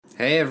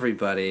Hey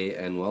everybody,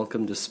 and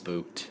welcome to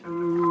Spooked.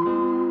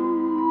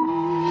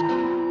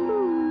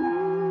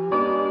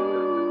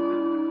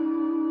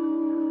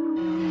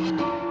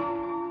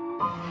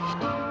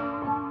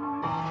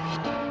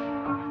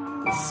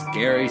 The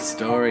Scary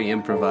Story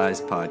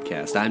Improvised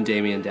Podcast. I'm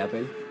Damian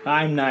Deppin.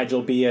 I'm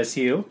Nigel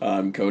BSU.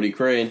 I'm Cody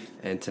Crane.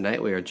 And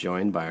tonight we are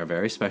joined by our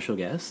very special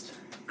guest,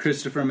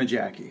 Christopher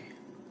Mejaki.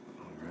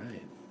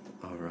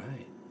 All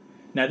right.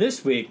 Now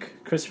this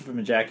week, Christopher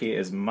Mejaki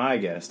is my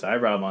guest. I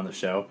brought him on the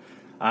show.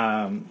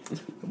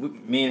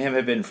 Me and him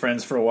have been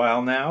friends for a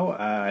while now.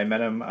 I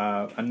met him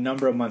a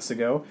number of months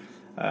ago.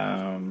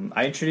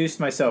 I introduced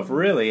myself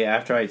really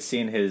after I'd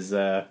seen his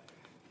a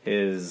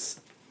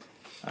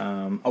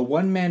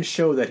one-man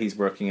show that he's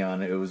working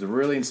on. It was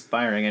really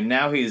inspiring, and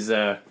now he's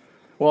well,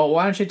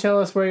 why don't you tell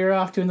us where you're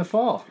off to in the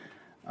fall?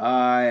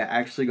 I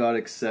actually got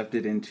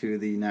accepted into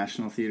the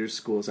National Theatre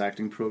School's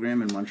acting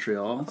program in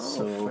Montreal. Oh,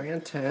 so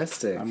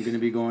fantastic. I'm going to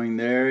be going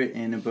there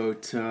in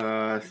about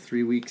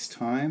 3 weeks'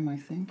 time, I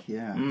think.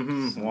 Yeah.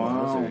 Mm-hmm. So,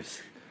 Wow.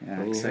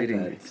 Yeah,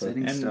 exciting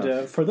And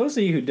stuff. for those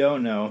of you who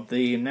don't know,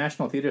 the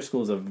National Theatre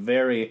School is a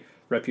very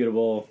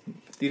reputable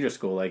theater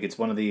school. Like, it's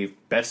one of the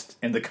best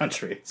in the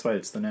country. That's why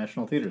it's the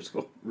National Theatre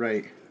School.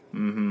 Right.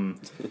 Mm-hmm.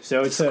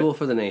 So it's School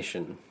for the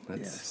nation.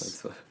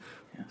 Yes. That's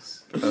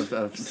Yes.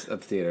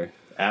 of theater.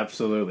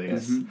 absolutely.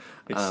 Mhm.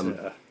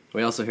 It's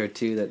We also heard,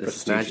 too, that this is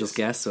Prestigious. Nigel's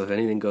guest, so if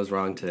anything goes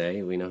wrong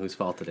today, we know whose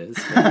fault it is.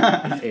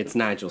 It's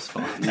Nigel's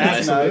fault.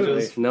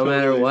 absolutely. No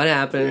matter what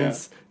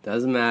happens,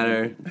 doesn't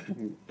matter.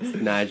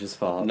 It's Nigel's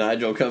fault.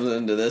 Nigel comes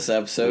into this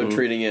episode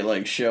treating it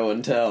like show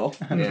and tell.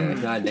 Yeah,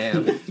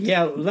 goddamn.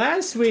 Yeah,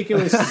 last week it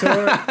was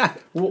sort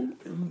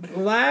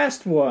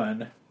last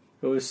one,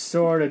 it was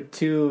sort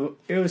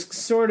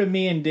of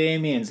me and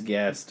Damien's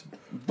guest.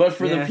 But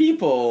for Yeah. the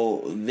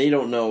people, they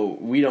don't know.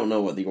 We don't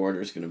know what the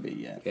order's going to be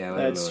yet. Yeah, I don't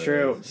know That's what it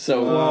true. is.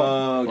 So,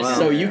 Wow.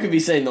 so you could be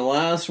saying the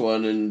last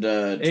one and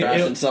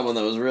trashing it- someone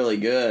that was really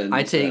good.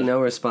 I take no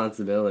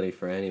responsibility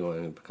for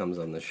anyone who comes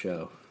on the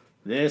show.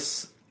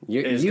 This You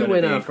is you gonna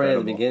went be off right at the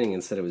incredible. beginning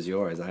and said it was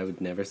yours. I would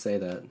never say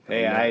that.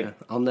 Hey,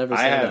 I'll never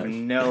say I have that.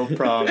 no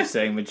problem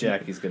saying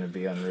Majaki's going to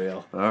be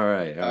unreal. All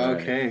right.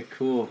 Okay,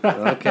 cool.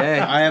 Okay.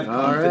 I have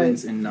All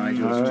confidence right. in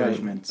Nigel's All right.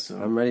 judgment. So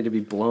I'm ready to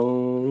be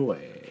blown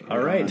away. All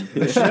right,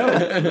 the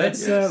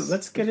show.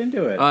 Let's get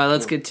into it. All right,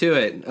 let's get to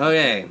it.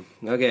 Okay.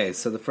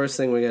 So the first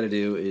thing we got to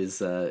do is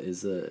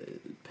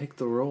pick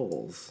the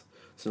roles.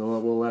 So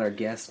we'll let our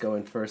guest go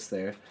in first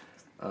there.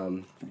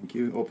 thank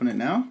you. Open it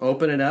now.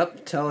 Open it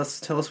up. Tell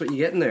us what you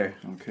get in there.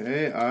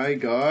 Okay, I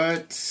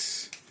got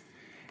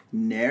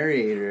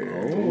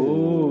narrator.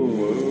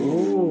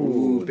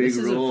 Ooh, big this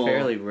is role. a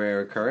fairly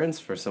rare occurrence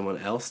for someone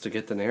else to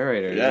get the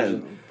narrator. Yeah,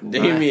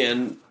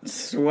 Damien,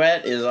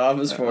 sweat is off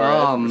his forehead.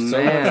 Oh for so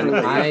much man,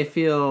 relief. I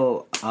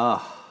feel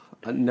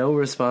no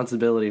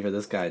responsibility for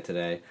this guy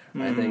today.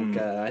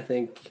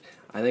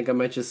 I think I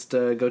might just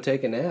go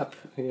take a nap.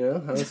 You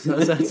know, how's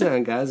that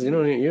sound, guys? You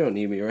don't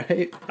need me,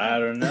 right? I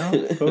don't know.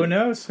 Who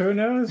knows?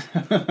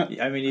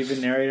 I mean, you've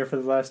been narrator for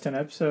the last 10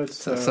 episodes.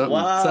 So.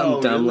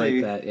 Something dumb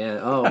really? like that. Yeah.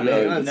 Oh No,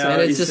 man, no,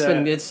 and it's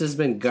he's, just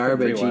been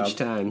garbage pretty wild. each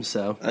time.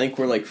 So I think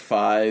we're like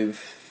 5,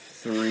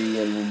 3,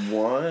 and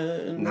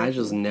 1.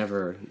 Nigel's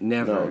never.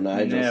 No,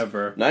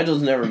 Never.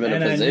 Nigel's never been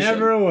And in a I position.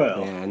 never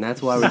will. Yeah, and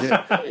that's why we're doing.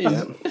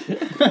 Yep.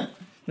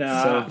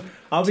 No, So,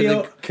 I'll To be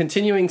the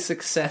continuing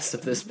success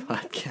of this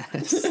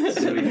podcast.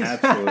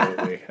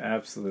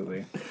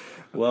 absolutely.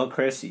 Well,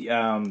 Chris, you're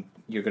going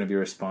to be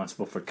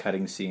responsible for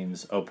cutting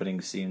scenes,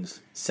 opening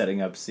scenes,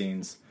 setting up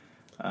scenes,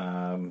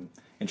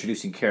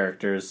 introducing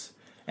characters,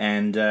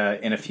 and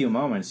in a few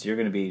moments, you're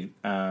going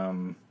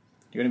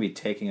to be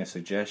taking a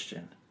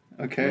suggestion.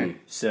 Okay.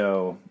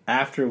 So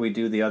after we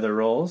do the other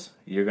roles,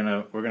 we're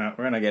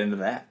gonna get into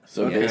that.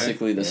 So Okay.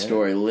 basically, the Yeah.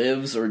 story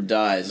lives or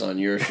dies on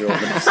your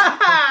shoulders.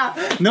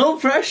 No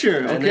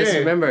pressure. Okay. And just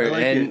remember, I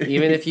like and it.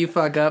 even if you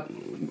fuck up,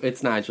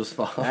 it's Nigel's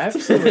fault.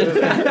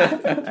 Absolutely,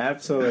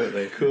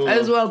 absolutely. Cool.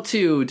 As well,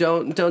 too.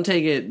 Don't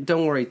take it.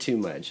 Don't worry too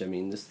much. I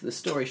mean, the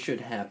story should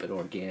happen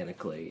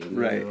organically. And,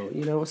 Right.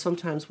 You know,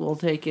 sometimes we'll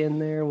take in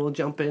there. We'll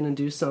jump in and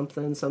do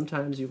something.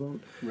 Sometimes you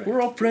won't. Right.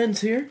 We're all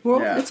friends here. Well,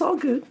 Yeah. it's all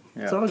good.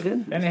 It's Yeah. all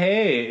good. And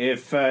hey,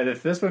 if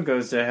this one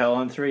goes to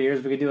hell in 3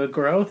 years, we could do a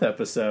growth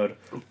episode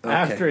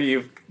after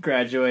you've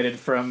graduated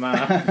from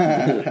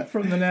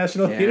the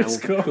National Yeah, Theatre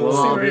School. we'll See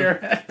all where be- you're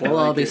at. We'll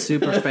all be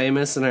super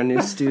famous in our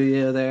new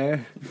studio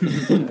there.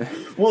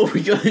 Whoa,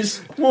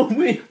 guys!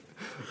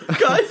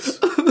 Guys!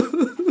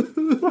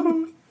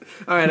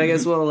 All right, I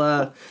guess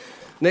we'll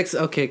next.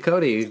 Okay,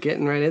 Cody,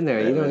 getting right in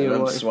there. You don't even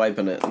I'm want.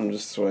 swiping it. I'm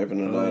just swiping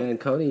it Oh, up. man,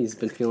 Cody's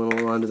been feeling a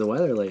little under the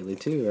weather lately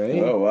too,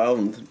 right? Oh,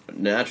 well,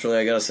 naturally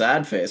I got a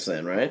sad face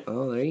then, right?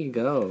 Oh, there you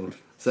go.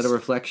 Is that a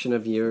reflection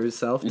of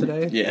yourself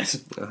today?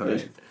 Yes. All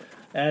right.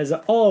 As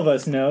all of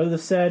us know,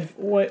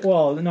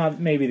 not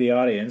maybe the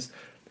audience,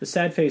 the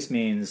sad face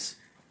means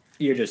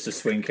you're just a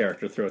swing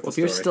character throughout Well, the if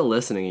story. you're still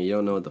listening and you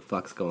don't know what the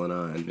fuck's going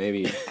on,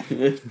 maybe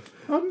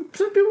Some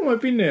people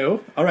might be new.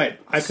 All right,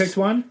 I picked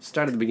one.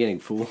 start at the beginning,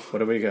 fool. What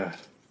do we got?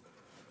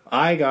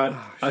 I got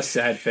a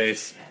sad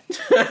face.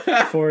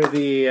 for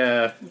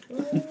the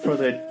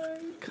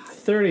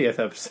 30th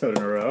episode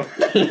in a row.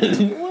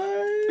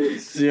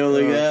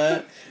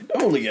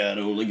 Only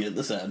get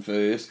the sad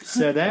face.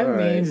 So that All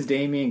right. means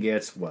Damien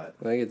gets what?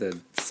 I get the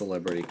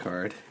celebrity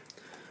card.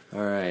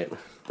 All right.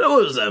 Now,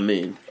 what does that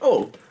mean?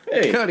 Oh,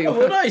 hey, Cody, what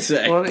did I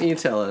say? Why don't you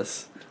tell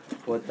us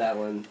what that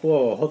one...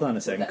 Whoa, hold on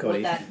a second,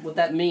 Cody. What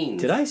that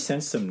means. Did I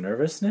sense some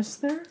nervousness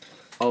there?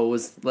 Oh, it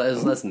was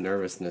less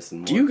nervousness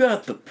and more... You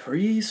got the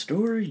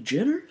pre-story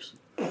jitters?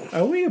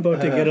 Are we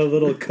about to get a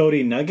little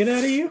Cody nugget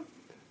out of you?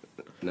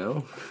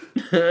 No?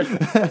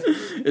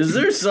 Is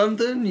there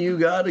something you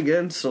got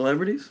against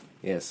celebrities?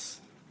 Yes.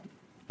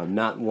 I'm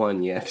not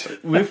one yet.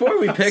 Before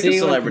we pick a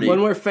celebrity,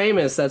 when we're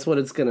famous, that's what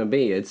it's going to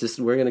be. It's just,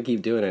 we're going to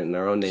keep doing it, and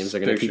our own names are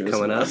going to keep Pictures.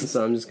 coming up,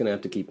 so I'm just going to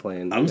have to keep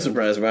playing. I'm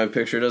surprised my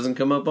picture doesn't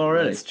come up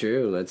already. That's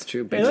true.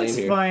 Big Hey, let's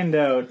name here. find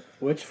out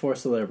which 4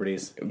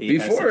 celebrities he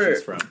has to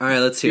choose from. All right,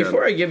 let's hear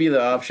Before them. I give you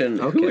the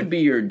option, Okay. who would be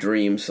your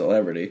dream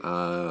celebrity?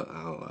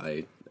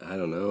 I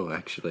don't know,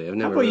 actually. I've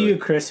never How about really... you,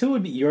 Chris? Who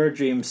would your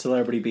dream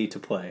celebrity be to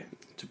play?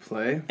 To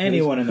play?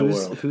 Anyone in the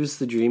world. Who's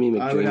the dreamy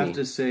McDreamy? I would have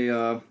to say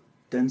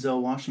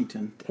Denzel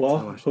Washington. Well,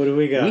 who do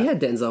we got? We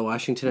had Denzel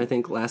Washington, I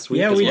think, last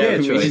week. Yeah, as we one of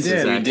did. the We choices,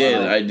 did. We actually. did.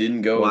 I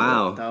didn't go.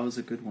 Wow. With That was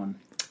a good one.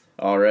 it.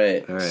 All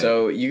right. All right.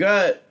 So you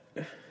got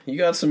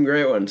some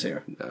great ones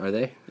here. Are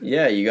they?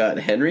 Yeah, you got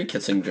Henry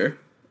Kissinger,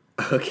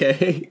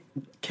 Okay.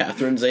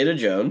 Catherine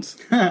Zeta-Jones,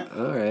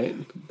 All right.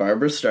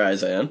 Barbara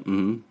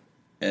Streisand,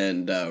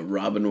 and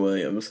Robin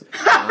Williams.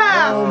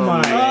 Oh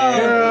my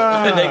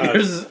god! I think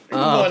there's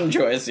one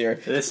choice here.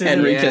 This is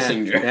Henry Yeah.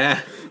 Kissinger.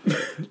 Yeah.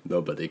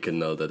 Nobody can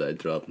know that I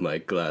dropped my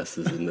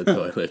glasses in the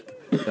toilet.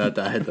 That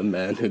I had the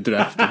man who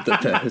drafted the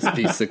Paris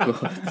Peace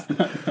Accords.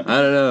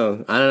 I don't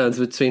know. It's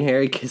between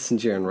Harry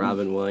Kissinger and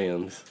Robin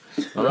Williams.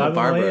 Robin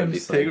Barbara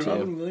Williams. would be Take fun, too.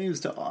 Robin Williams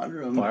to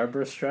honor him.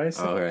 Barbara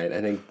Streisand. All right.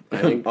 I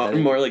think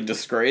More like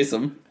disgrace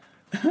him.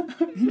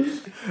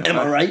 Am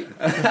I right?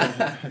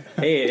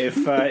 Hey, if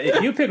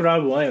you pick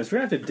Robin Williams, we're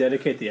gonna have to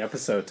dedicate the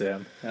episode to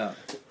him. Yeah.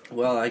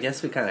 well, I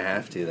guess we kind of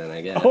have to then,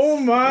 I guess. Oh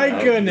my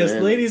goodness,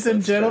 man. ladies and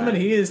Let's gentlemen, try.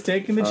 he is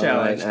taking the All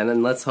challenge. right, and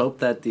then let's hope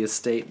that the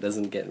estate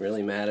doesn't get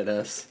really mad at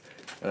us.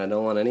 And I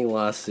don't want any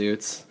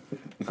lawsuits.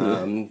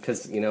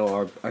 Because,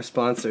 our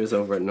sponsors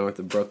over at North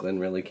of Brooklyn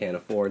really can't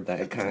afford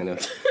that kind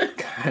of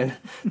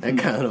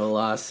a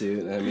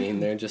lawsuit. I mean,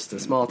 they're just a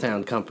small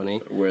town company.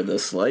 Where the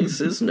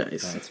slice is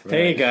nice. That's right.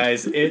 Hey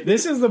guys,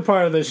 this is the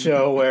part of the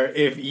show where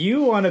if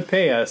you want to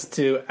pay us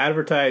to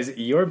advertise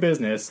your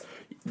business,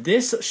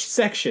 this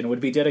section would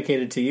be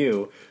dedicated to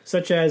you,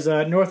 such as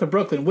North of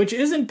Brooklyn, which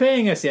isn't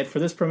paying us yet for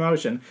this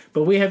promotion,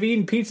 but we have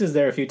eaten pizzas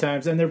there a few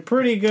times, and they're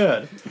pretty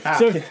good.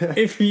 So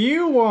if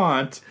you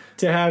want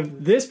to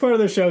have this part of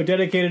the show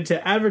dedicated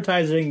to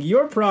advertising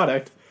your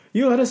product,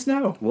 you let us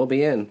know. We'll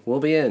be in.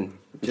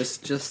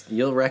 Just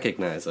you'll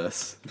recognize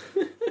us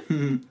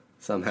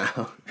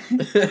somehow.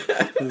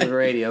 The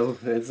radio,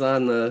 it's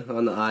on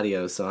the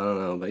audio, so I don't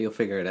know, but you'll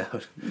figure it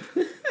out.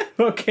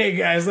 Okay,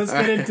 guys, let's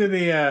get into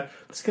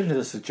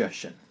the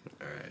suggestion.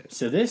 All right.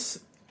 So this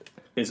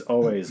is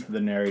always the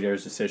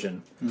narrator's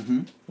decision.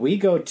 Mm-hmm. We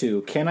go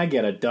to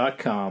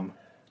canigeta.com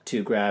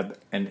to grab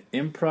an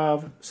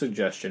improv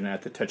suggestion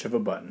at the touch of a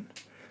button.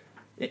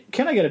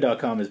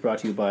 Canigeta.com is brought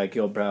to you by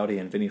Gil Browdy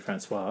and Vinnie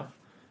Francois.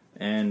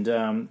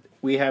 And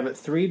we have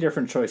 3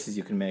 different choices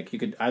you can make. You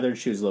could either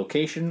choose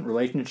location,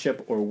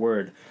 relationship, or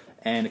word.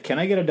 And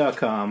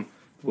canigeta.com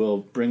will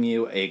bring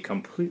you a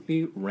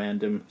completely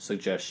random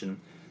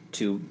suggestion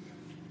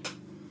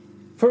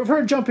for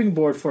a jumping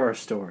board for our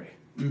story.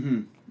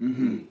 Mm-hmm.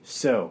 Mm-hmm.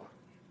 So,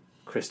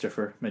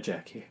 Christopher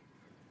Mejaki,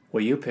 will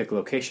you pick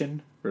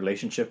location,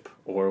 relationship,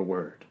 or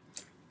word?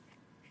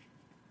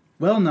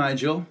 Well,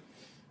 Nigel,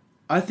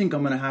 I think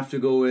I'm going to have to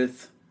go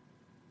with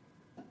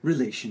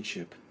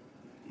relationship.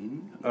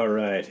 All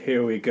right,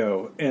 here we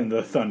go in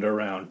the thunder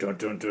round. Dun,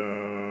 dun,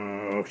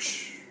 dun.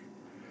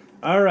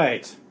 All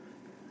right,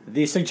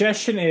 the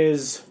suggestion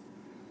is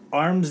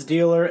arms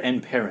dealer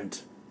and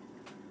parent.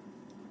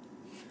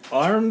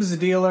 Arms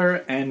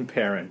dealer and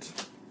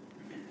parent.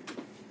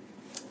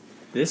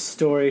 This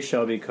story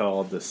shall be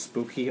called The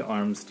Spooky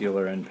Arms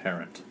Dealer and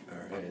Parent.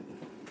 All right.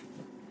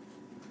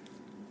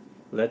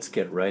 Let's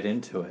get right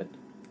into it.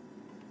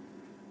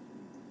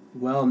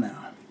 Well,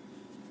 now,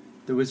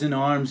 there was an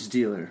arms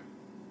dealer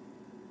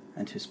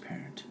and his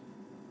parent.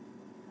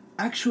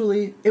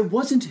 Actually, it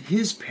wasn't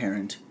his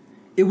parent,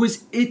 it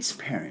was its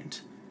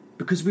parent,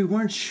 because we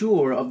weren't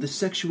sure of the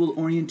sexual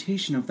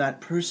orientation of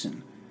that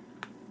person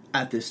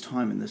at this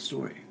time in the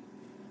story.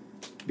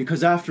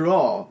 Because after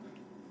all,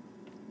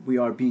 we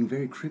are being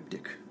very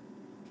cryptic.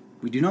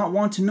 We do not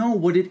want to know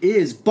what it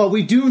is, but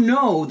we do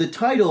know the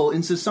title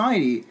in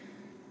society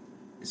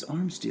is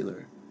arms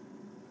dealer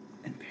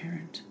and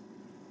parent.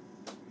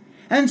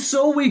 And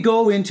so we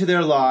go into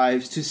their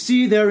lives to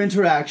see their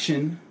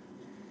interaction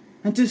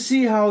and to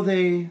see how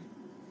they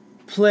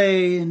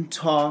play and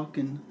talk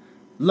and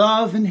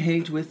love and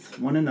hate with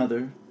one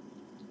another.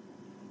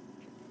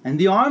 And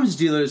the arms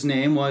dealer's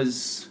name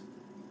was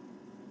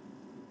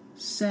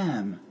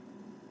Sam.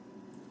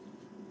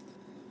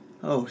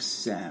 Oh,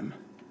 Sam.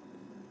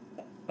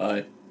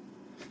 Hi.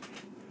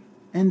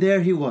 And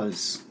there he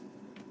was,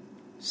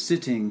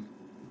 sitting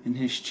in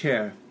his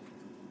chair.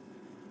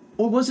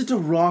 Or was it a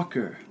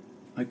rocker?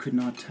 I could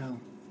not tell.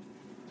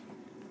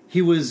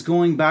 He was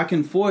going back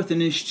and forth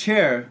in his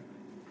chair,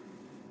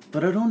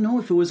 but I don't know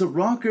if it was a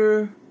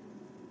rocker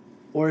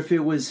or if it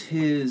was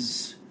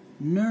his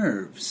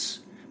nerves,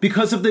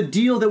 because of the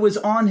deal that was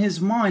on his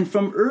mind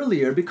from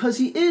earlier, because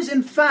he is,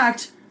 in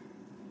fact,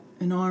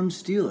 an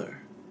arms dealer.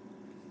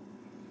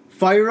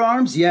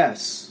 Firearms,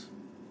 yes.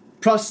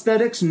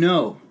 Prosthetics,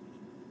 no.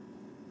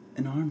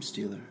 An arms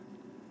dealer.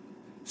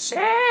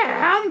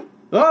 Sam!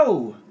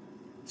 Oh!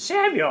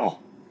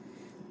 Samuel!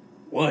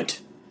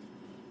 What?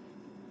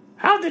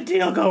 How'd the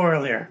deal go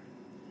earlier?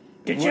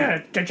 Did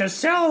you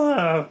sell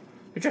the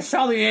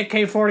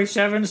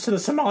AK-47s to the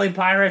Somali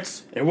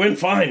pirates? It went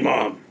fine,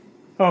 Mom.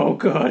 Oh,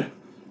 good.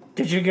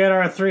 Did you get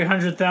our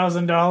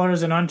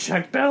 $300,000 in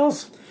unchecked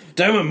bills?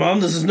 Damn it, Mom,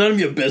 this is none of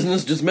your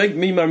business. Just make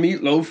me my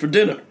meatloaf for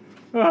dinner.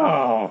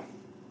 Oh.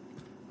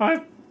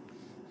 I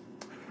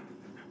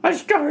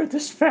started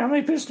this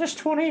family business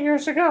 20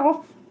 years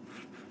ago.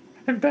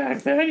 And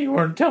back then you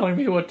weren't telling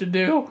me what to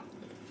do.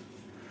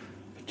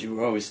 But you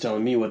were always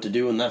telling me what to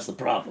do, and that's the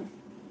problem.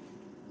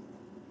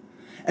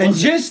 And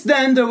just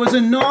then there was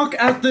a knock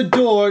at the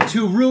door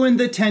to ruin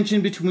the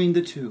tension between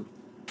the two.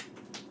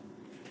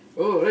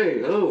 Oh,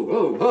 hey,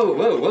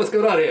 oh, what's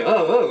going on here?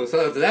 Oh,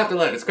 so it's the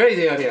afterlife. It's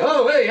crazy out here.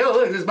 Oh, hey, oh,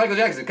 look, this is Michael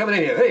Jackson coming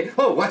in here. Hey,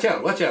 oh, watch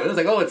out. It was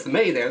like, oh, it's the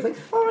maid there. It's like,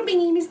 oh, my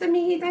name is the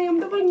maid. I am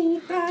the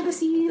bonita, the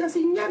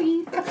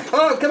senorita.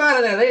 Oh, come out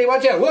of there, lady.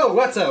 Watch out. Whoa,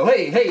 what's up?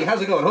 Hey,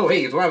 how's it going? Oh,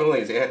 hey, it's Robin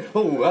Williams here.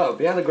 Oh,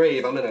 beyond the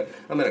grave. I'm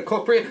in a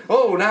corporate.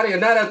 Oh, not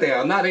out there.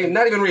 I'm not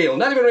even real.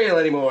 Not even real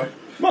anymore.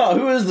 Mom,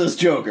 who is this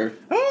joker?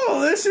 Oh,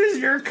 this is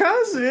your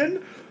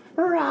cousin,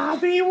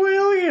 Robbie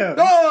Williams.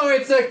 Oh,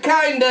 it's a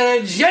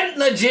kinda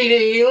gentler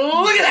genie.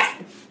 Look at that.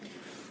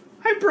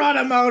 I brought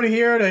him out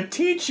here to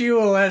teach you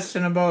a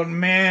lesson about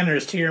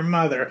manners to your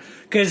mother,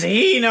 because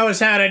he knows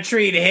how to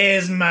treat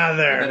his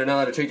mother. You better know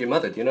how to treat your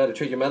mother. Do you know how to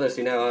treat your mother?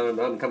 See, now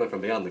I'm coming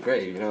from beyond the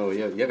grave. You know,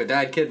 you ever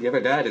died, kid? You ever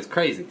died? It's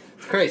crazy.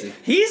 It's crazy.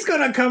 He's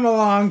gonna come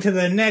along to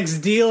the next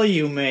deal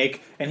you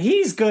make, and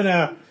he's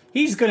gonna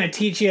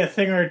teach you a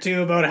thing or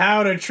two about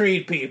how to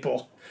treat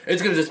people.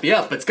 It's gonna just be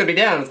up. It's gonna be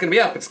down. It's gonna be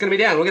up. It's gonna be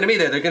down. We're gonna be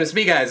there. They're gonna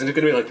be guys, and they're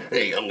gonna be like,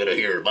 "Hey, I'm gonna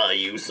buy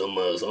you some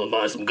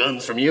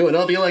guns from you," and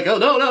I'll be like, "Oh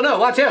no!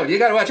 Watch out! You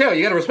gotta watch out!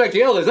 You gotta respect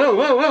your elders! Oh,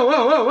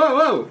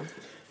 whoa!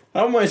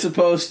 How am I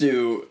supposed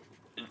to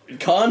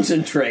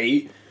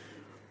concentrate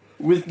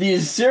with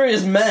these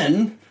serious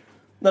men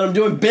that I'm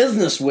doing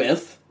business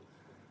with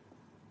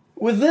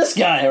this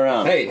guy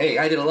around? Hey!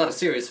 I did a lot of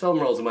serious film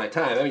roles in my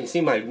time. I mean, you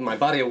see my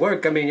body of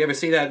work. I mean, you ever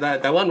see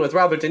that one with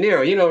Robert De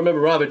Niro? You know, remember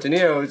Robert De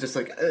Niro? It was just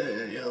like,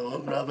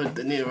 I'm Robert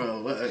De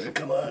Niro.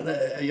 Come on,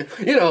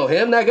 you know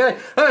him, that guy.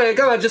 Hey,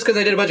 come on! Just because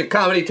I did a bunch of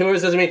comedy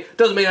tours doesn't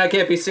mean I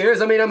can't be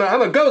serious. I mean, I'm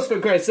a ghost for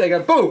Christ's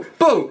sake. Boo!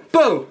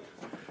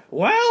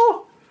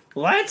 Well,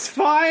 let's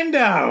find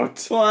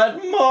out. But,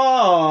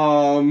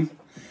 Mom!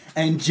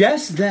 And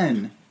just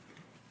then,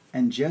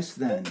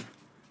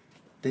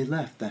 they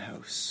left the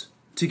house.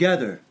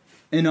 Together,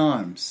 in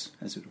arms,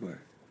 as it were.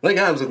 Link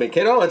arms with me,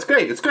 kid. Oh, it's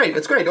great.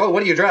 Oh,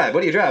 what do you drive? A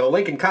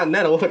Lincoln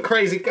Continental. What a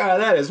crazy car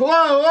that is. Whoa.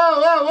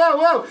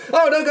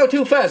 Oh, don't go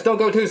too fast. Don't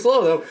go too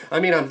slow, though. I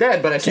mean, I'm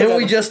dead, but I still... Can't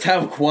we just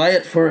have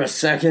quiet for a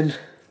second?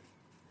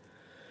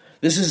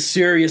 This is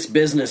serious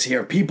business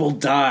here. People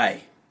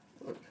die.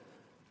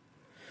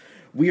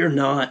 We are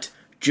not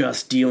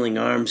just dealing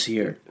arms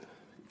here.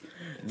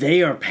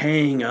 They are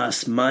paying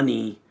us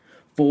money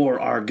for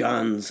our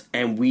guns,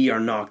 and we are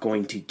not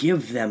going to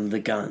give them the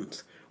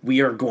guns.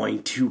 We are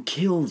going to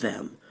kill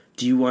them.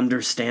 Do you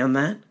understand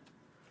that?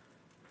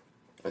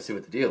 I see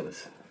what the deal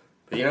is.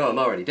 But you know, I'm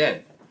already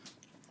dead.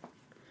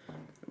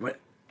 What?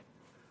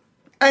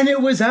 And it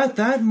was at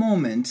that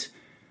moment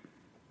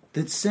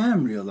that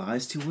Sam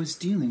realized he was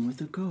dealing with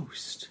a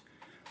ghost.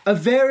 A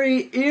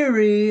very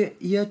eerie,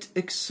 yet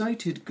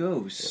excited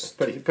ghost.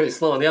 Pretty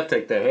slow on the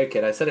uptake there, hey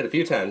kid. I said it a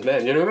few times,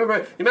 man. You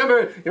remember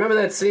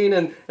that scene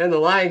in The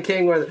Lion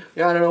King where I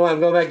don't know why I'm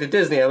going back to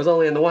Disney. I was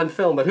only in the one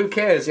film, but who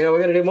cares? You know,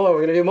 we're gonna do more.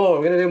 We're gonna do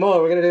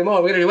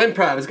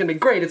improv. It's gonna be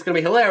great. It's gonna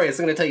be hilarious.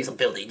 I'm gonna tell you some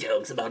filthy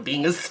jokes about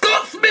being a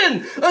Scotsman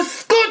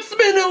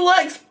who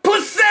likes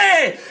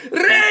pussy.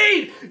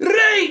 Right.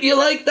 You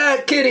like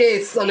that,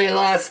 kitty? Sonny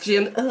last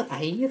Jim. Oh,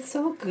 aye,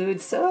 so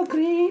good, so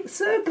great.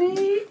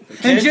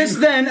 And just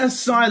then, a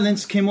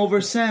silence came over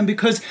Sam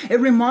because it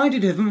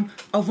reminded him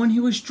of when he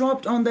was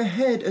dropped on the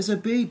head as a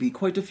baby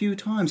quite a few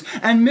times.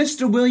 And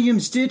Mr.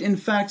 Williams did, in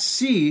fact,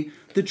 see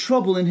the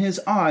trouble in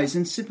his eyes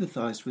and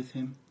sympathized with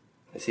him.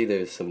 I see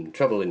there's some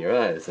trouble in your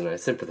eyes, and I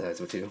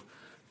sympathize with you.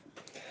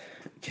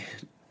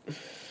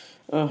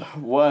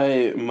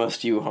 Why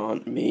must you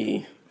haunt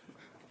me?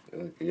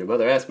 Your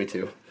mother asked me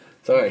to.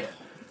 Sorry.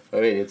 I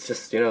mean, it's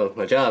just,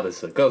 my job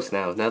is a ghost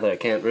now that I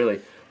can't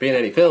really be in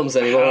any films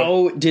anymore.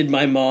 How did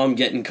my mom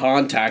get in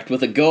contact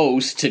with a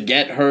ghost to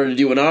get her to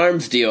do an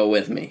arms deal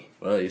with me?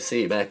 Well, you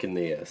see, back in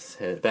the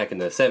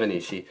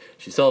 70s,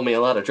 she sold me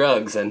a lot of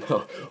drugs, and I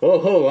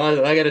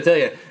got to tell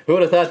you, who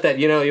would have thought that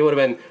you would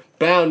have been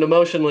bound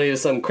emotionally to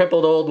some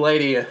crippled old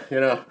lady?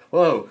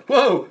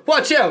 Whoa,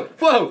 watch out,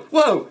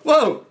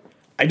 whoa.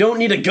 I don't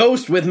need a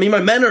ghost with me. My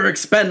men are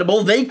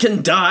expendable. They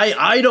can die.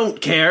 I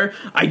don't care.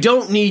 I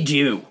don't need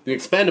you. The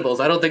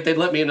Expendables. I don't think they'd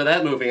let me into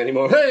that movie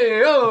anymore.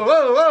 Hey,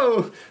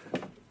 oh.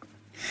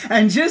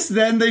 And just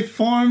then they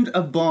formed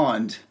a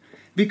bond.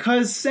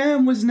 Because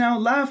Sam was now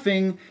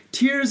laughing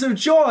tears of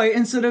joy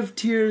instead of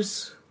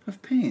tears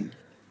of pain.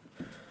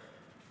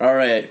 All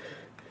right.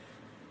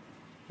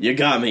 You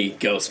got me,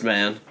 Ghost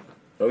Man.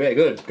 Okay,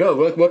 good. Go.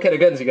 What kind of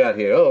guns you got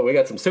here? Oh, we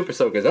got some super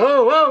soakers.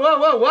 Oh,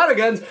 whoa. Water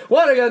guns.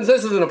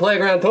 This isn't a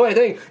playground toy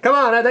thing. Come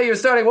on, I thought you were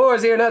starting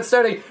wars here, not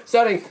starting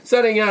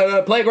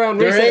playground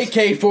recess.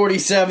 They're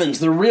AK-47s.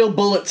 They're real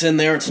bullets in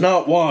there. It's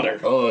not water.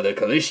 Oh, the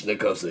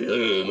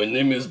Kalashnikovs. My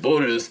name is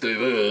Boris,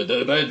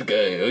 the bad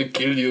guy. I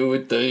kill you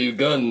with the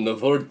gun, the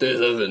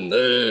 47.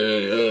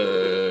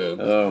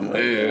 Oh, my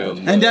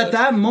God. And at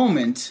that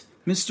moment,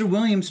 Mr.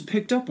 Williams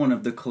picked up one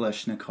of the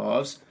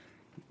Kalashnikovs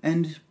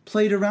and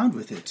played around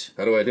with it.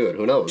 How do I do it?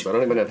 Who knows? I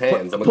don't even have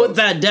hands. Put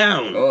that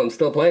down. Oh, I'm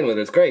still playing with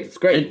it. It's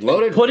great.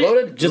 Loaded. Put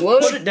Loaded.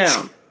 it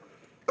down.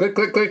 Click.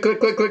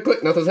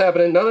 Nothing's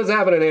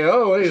happening here.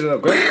 Oh, these are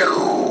great.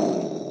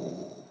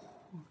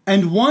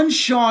 And one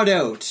shot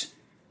out,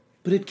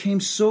 but it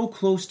came so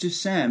close to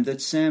Sam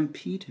that Sam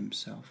peed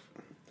himself.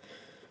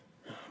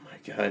 Oh my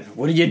God.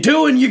 What are you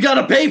doing? You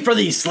gotta pay for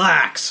these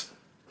slacks.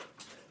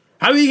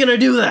 How are you gonna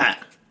do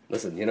that?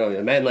 Listen,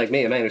 a man like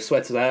me, a man who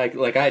sweats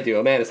like I do,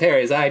 a man as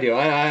hairy as I do,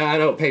 I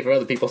don't pay for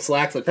other people's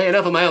slacks. I pay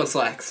enough of my own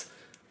slacks.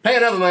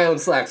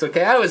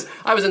 Okay? I was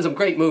in some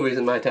great movies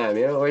in my time,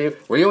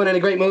 Were you in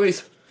any great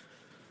movies?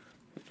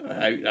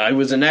 I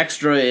was an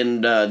extra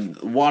in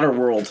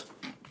Waterworld.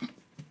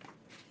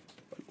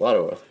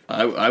 Waterworld?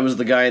 I was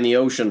the guy in the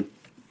ocean.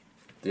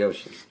 The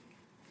ocean.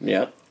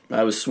 Yeah,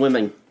 I was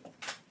swimming.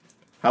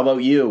 How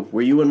about you?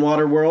 Were you in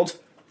Waterworld?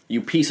 You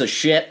piece of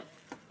shit.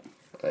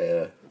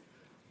 I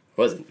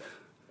wasn't.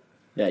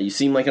 Yeah, you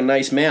seem like a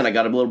nice man. I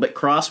got a little bit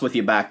cross with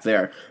you back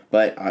there.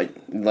 But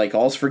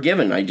all's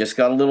forgiven. I just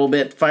got a little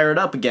bit fired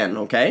up again,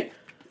 okay?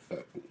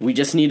 We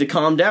just need to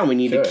calm down. We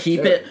need to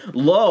keep it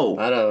low.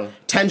 I know.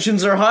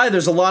 Tensions are high.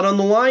 There's a lot on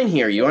the line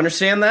here. You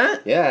understand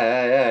that?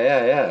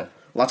 Yeah.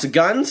 Lots of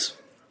guns,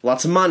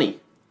 lots of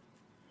money.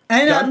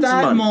 And at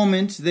that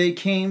moment, they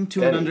came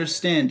to an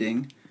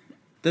understanding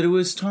that it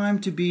was time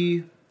to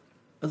be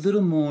a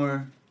little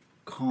more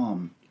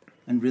calm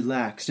and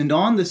relaxed and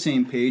on the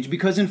same page,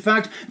 because in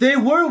fact they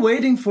were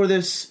waiting for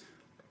this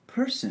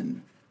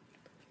person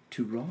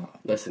to rob.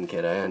 Listen,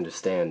 kid, I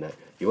understand that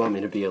you want me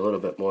to be a little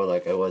bit more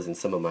like I was in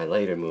some of my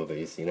later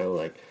movies,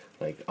 like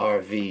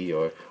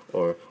RV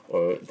or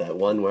that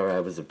one where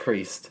I was a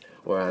priest,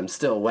 where I'm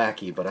still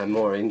wacky but I'm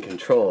more in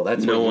control.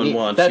 That's no what one you need.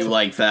 wants That's, you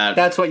like that.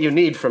 That's what you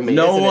need from me.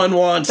 No isn't one it?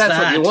 wants That's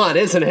that. what you want,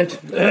 isn't it?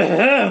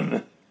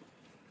 Ahem.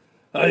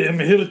 I am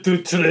here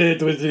to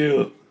trade with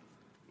you.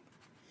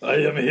 I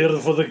am here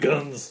for the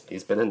guns.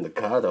 He's been in the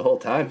car the whole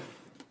time.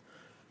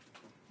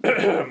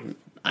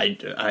 I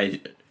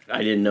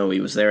didn't know he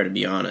was there, to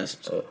be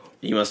honest.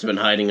 He must have been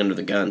hiding under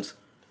the guns.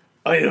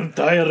 I am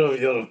tired of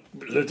your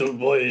little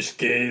boyish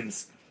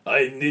games.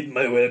 I need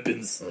my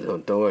weapons.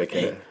 Don't worry,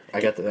 kid. I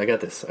got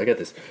this.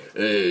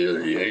 Hey,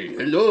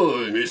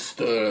 hello,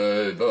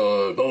 Mr.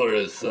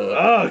 Boris.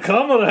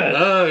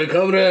 Comrade.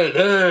 Comrade.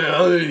 Hey,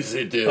 how is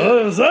it?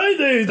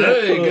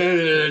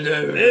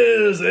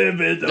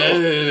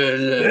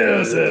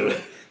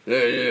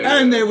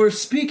 And they were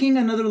speaking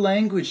another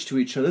language to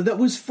each other that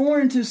was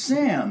foreign to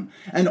Sam.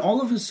 And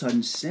all of a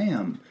sudden,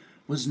 Sam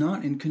was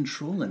not in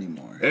control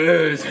anymore.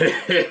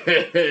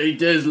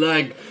 It is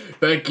like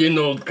back in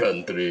old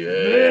country.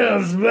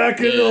 Yes, back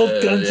in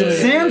old country.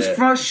 Sam's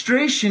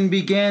frustration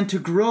began to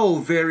grow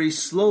very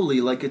slowly,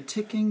 like a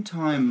ticking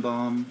time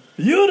bomb.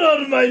 You're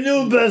not my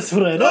new best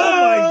friend. Oh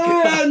my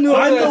God. I'm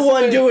the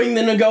one doing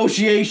the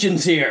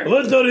negotiations here.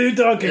 What are you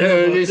talking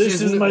about?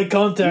 This is my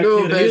contact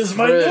here. He is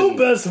my new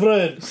best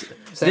friend.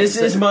 This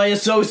is my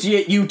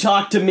associate. You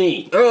talk to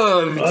me.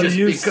 Are Just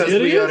you because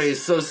serious? we are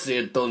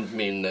associate don't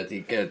mean that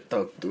he can't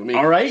talk to me.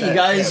 All right,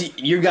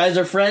 you guys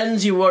are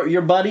friends.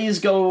 Your buddies.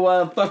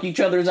 Go fuck each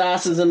other's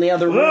asses in the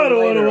other room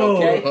later.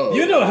 Okay.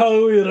 You know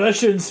how we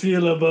Russians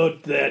feel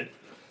about that.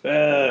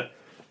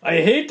 I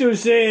hate to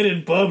say it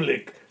in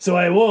public, so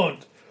I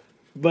won't.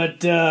 But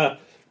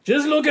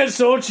just look at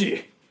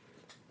Sochi.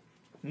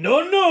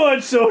 No, at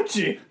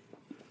Sochi.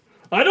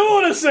 I don't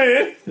want to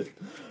say it.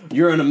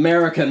 You're in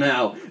America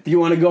now. If you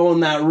want to go in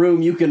that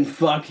room, you can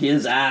fuck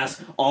his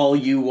ass all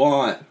you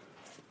want.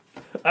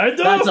 I don't.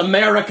 That's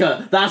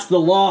America. That's the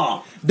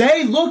law.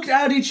 They looked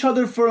at each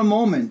other for a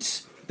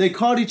moment. They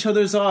caught each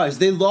other's eyes.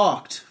 They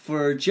locked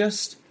for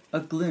just a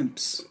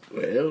glimpse.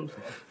 Well,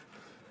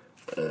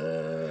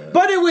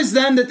 But it was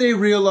then that they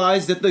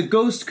realized that the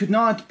ghost could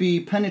not be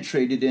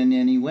penetrated in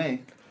any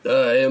way.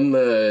 I am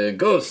a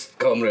ghost,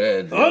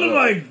 comrade. Oh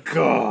my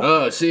god!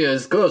 Oh, see,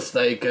 as ghost,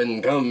 I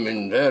can come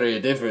in very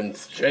different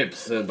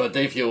shapes. But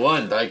if you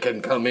want, I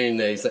can come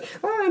in a...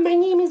 Oh, my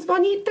name is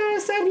Bonita,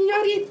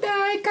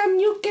 senorita.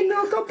 You can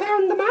all go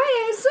pound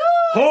my ass.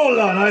 Oh, Hold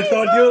on, I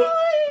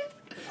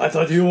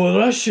thought you were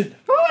Russian.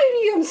 Oh,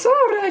 I am so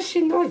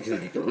Russian. Oh,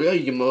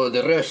 you're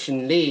the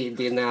Russian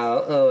lady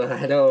now. Oh,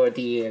 hello,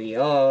 dearie.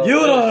 Oh, You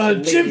are a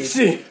Russian lady.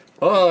 gypsy.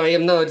 Oh, I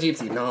am no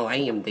gypsy. No, I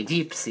am the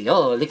gypsy.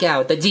 Oh, look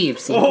out, the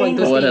gypsy.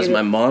 Oh, What has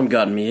my mom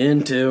gotten me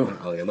into?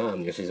 Oh, your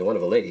mom. She's a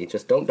wonderful lady.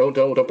 Just don't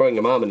bring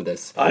your mom into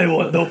this. I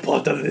want no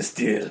part of this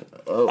deal.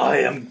 Oh. I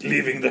am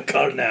leaving the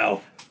car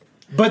now.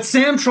 But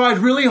Sam tried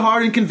really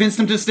hard and convinced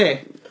him to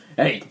stay.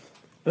 Hey,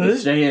 you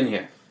stay in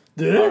here.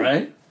 All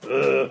right?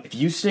 If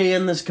you stay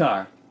in this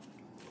car,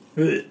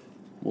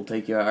 we'll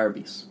take you to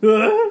Arby's.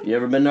 You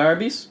ever been to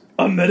Arby's?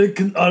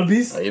 American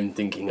Arby's? I am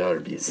thinking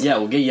Arby's. Yeah,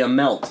 we'll get you a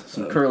melt,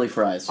 some curly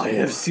fries. I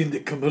have seen the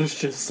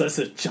commercials as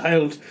a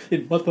child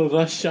in Mother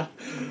Russia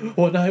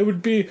when I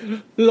would be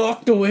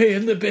locked away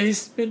in the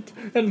basement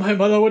and my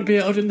mother would be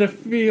out in the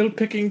field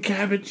picking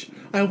cabbage.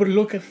 I would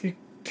look at the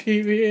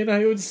TV and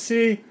I would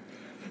see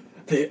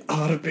the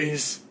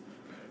Arby's.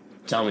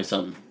 Tell me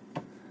something.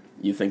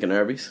 You thinking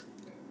Arby's?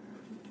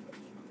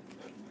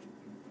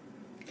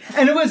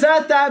 And it was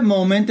at that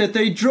moment that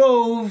they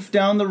drove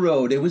down the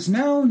road. It was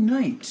now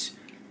night.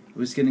 It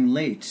was getting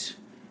late.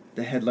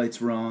 The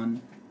headlights were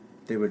on.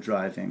 They were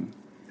driving.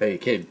 Hey,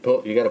 kid,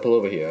 you gotta pull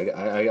over here.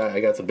 I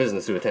got some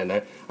business to attend.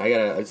 I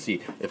gotta see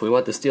if we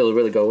want this deal to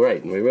really go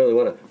right, and we really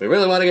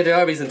wanna get to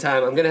Arby's in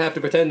time. I'm gonna have to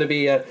pretend to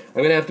be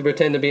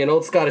an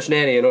old Scottish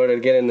nanny in order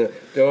to get in.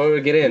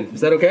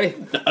 Is that okay?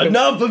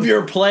 Enough of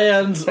your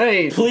plans.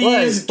 Hey,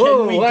 please, what?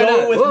 can we Whoa, go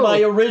not? with Whoa,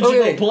 my original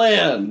okay.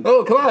 plan?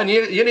 Oh, come on!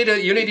 You need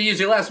to use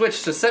your last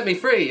wish to set me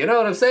free. You know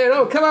what I'm saying?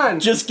 Oh, come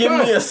on! Just give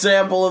me a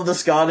sample of the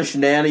Scottish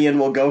nanny, and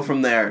we'll go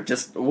from there.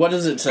 Just what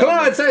does it sound?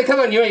 Come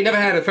on! You ain't never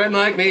had a friend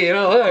like me. You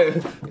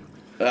know.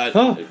 Are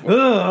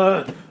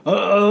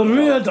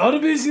we at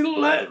Arby's?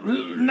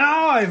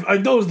 Now I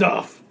dozed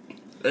off.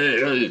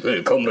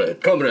 Hey, comrade.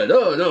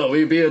 Oh, no,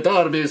 we'll be at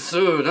Arby's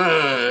soon.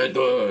 Good.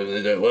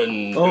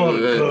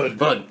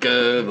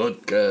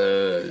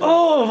 Vodka.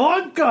 Oh,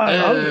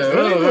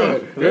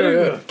 vodka!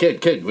 Very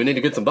good. Kid, we need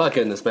to get some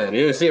vodka in this man.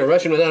 You see a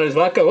Russian without his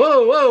vodka?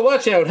 Whoa,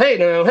 watch out. Hey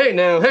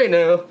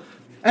now.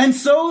 And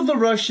so the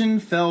Russian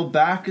fell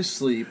back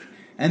asleep,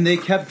 and they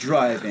kept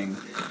driving.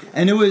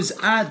 And it was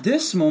at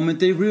this moment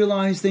they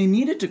realized they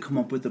needed to come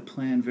up with a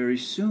plan very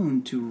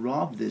soon to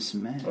rob this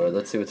man. All right,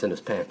 let's see what's in his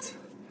pants.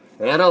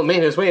 And I don't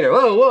mean his wiener.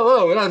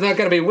 Whoa. It's not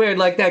gonna be weird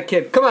like that,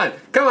 kid. Come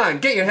on.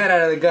 Get your head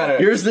out of the gutter.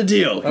 Here's the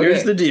deal. Okay.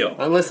 Here's the deal.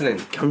 I'm listening.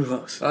 Come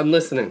close. I'm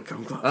listening.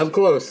 Come close. I'm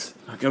close.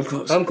 Come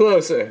close. I'm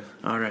closer.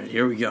 All right,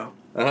 here we go.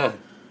 Uh-huh.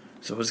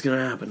 So what's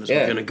gonna happen is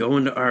Yeah. we're gonna go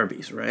into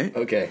Arby's, right?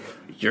 Okay.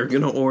 You're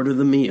gonna order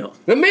the meal.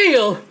 The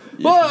meal?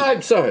 Well,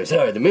 I'm sorry,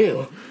 the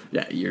meal.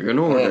 Yeah, you're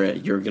gonna order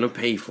it. You're gonna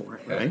pay for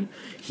it, right?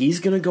 He's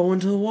gonna go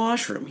into the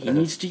washroom. He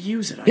needs to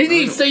use it. He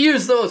needs to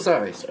use those.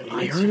 Sorry.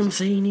 I heard him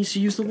say he needs to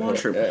use the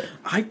washroom. Yeah.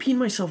 I peed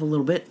myself a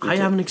little bit. I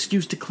have an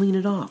excuse to clean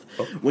it off.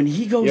 When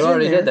he goes You in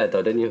already there, did that,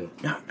 though, didn't you?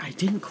 No, I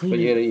didn't clean But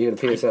it. you're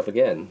gonna pee yourself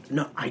again.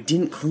 No, I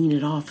didn't clean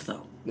it off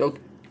though. No.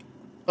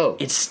 Oh.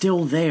 It's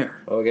still there.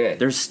 Okay.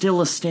 There's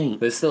still a stain.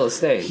 There's still a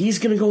stain. He's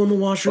gonna go in the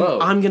washroom. Whoa.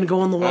 I'm gonna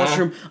go in the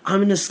washroom.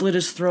 I'm gonna slit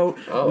his throat.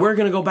 Oh. We're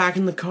gonna go back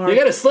in the car. You're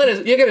gonna slit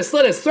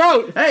his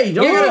throat. Hey,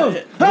 don't You're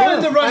gonna-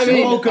 And the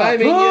Russian woke up.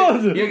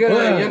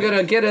 you're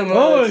gonna get him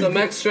some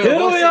extra. Here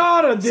we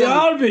are at the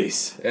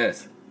Arby's.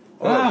 Yes.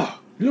 Wow,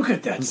 look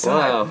at that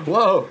sign.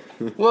 Wow.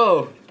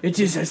 Whoa. It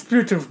is as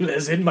beautiful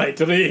as in my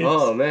dreams.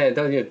 Oh man,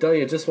 don't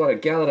you just want a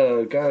gallon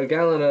of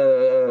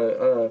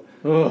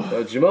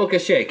Jamocha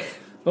shake?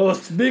 Oh,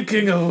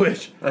 speaking of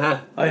which, Uh-huh.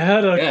 I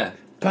had a Yeah.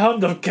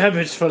 pound of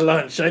cabbage for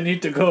lunch. I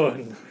need to go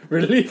and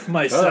relieve Oh,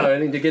 myself. I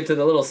need to get to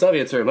the little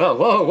Soviets room. Oh,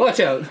 whoa, watch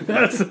out.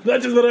 That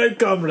is right,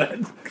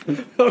 comrade.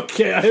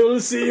 Okay, I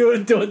will see you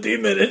in 20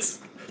 minutes.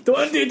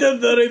 20 to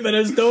 30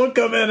 minutes. Don't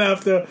come in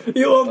after.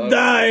 You will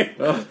die.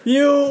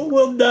 You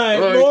will die.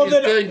 More It's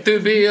than going to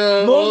be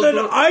more than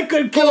I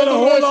could kill a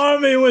whole Rush.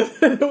 army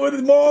with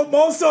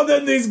more so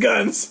than these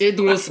guns. It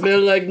will smell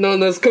like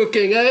Nona's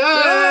cooking.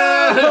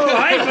 Oh,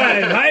 high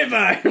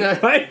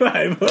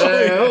five.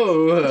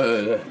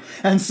 Oh,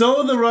 And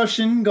so the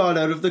Russian got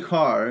out of the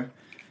car,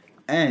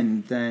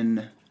 and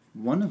then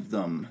one of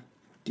them,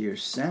 dear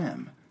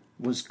Sam,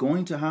 was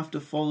going to have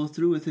to follow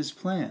through with his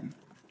plan.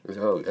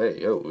 Oh, hey,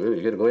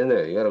 you gotta go in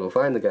there. You gotta go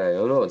find the guy.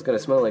 Oh no, it's gonna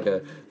smell like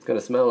an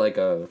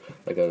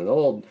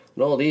old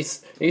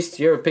East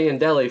European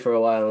deli for a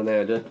while in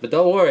there. But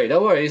don't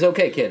worry, he's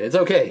okay, kid. It's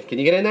okay. Can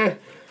you get in there?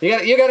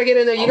 You gotta get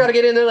in there. You gotta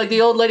get in there like the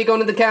old lady going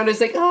to the counter.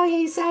 It's like, oh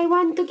yes, I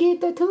want to get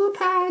the 2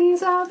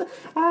 pounds of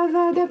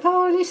the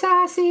Polish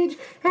sausage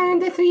and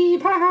the 3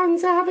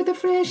 pounds of the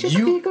fresh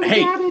pickled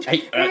cabbage.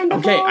 Okay,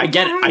 I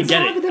get it.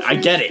 I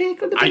get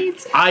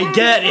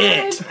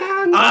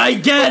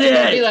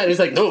it. He's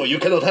like, no, you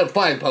cannot have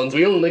 5 pounds.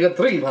 We only got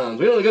 3 pounds.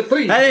 We only got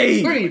 3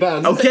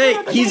 pounds. Okay,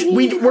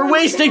 we're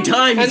wasting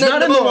time. He's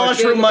not in the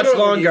washroom much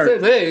longer.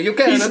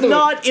 He's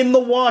not in the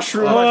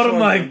washroom much longer. Oh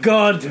my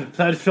God,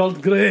 that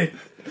felt great.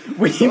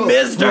 We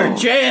missed our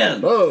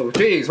chance. Oh,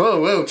 jeez.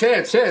 Whoa,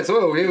 chance.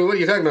 Whoa, what are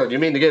you talking about? You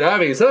mean to get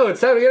Arby's? Oh, it's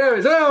time to get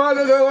Arby's. Oh, I'm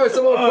gonna go order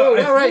some more food.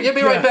 All right, you'll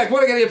be right back.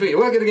 What am I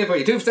gonna get for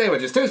you? 2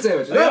 sandwiches.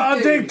 I'll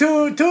take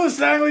two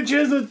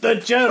sandwiches with the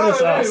cheddar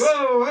sauce.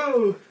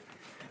 Whoa.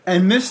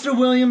 And Mr.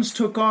 Williams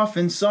took off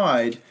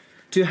inside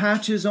to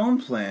hatch his own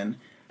plan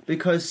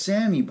because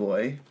Sammy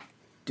Boy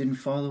didn't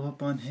follow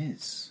up on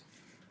his.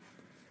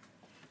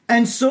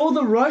 And so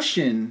the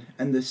Russian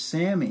and the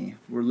Sammy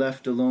were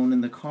left alone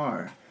in the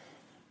car.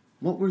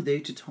 What were they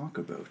to talk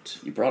about?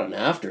 You brought an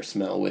after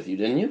smell with you,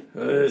 didn't you?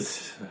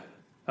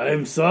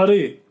 I'm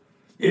sorry.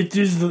 It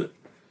is the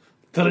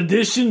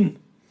tradition.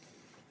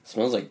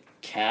 Smells like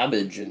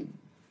cabbage and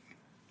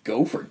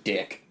gopher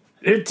dick.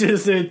 It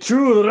is a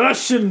true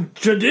Russian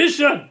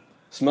tradition.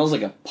 Smells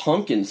like a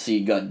pumpkin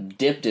seed got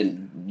dipped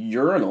in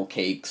urinal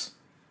cakes.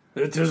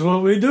 It is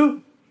what we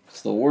do.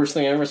 It's the worst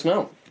thing I ever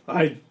smelled.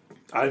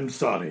 I'm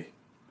sorry.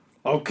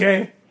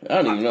 Okay? I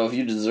don't even know if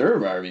you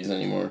deserve Arby's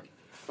anymore.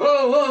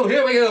 Whoa,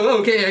 here we go.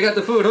 Okay, I got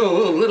the food.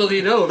 Oh, little do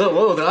you know,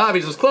 the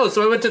Arby's was closed,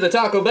 so I went to the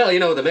Taco Bell. You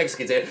know, the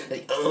Mexicans there.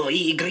 Like, oh,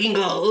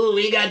 gringo. Oh,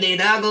 we got the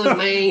tacos,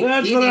 man.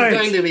 That's It right. is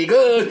going to be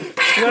good.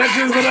 That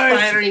is right.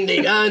 Firing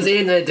the guns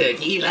in the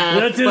tequila.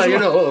 That is But, you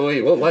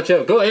right. know, watch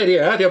out. Go ahead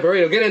here. Have your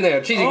burrito. Get in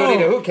there. Cheesy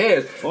gordita. Who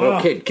cares? Oh.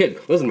 Oh,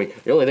 kid, listen to me.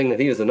 The only thing that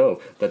he doesn't know,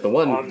 that the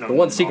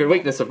one secret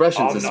weakness of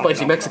Russians is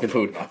spicy Mexican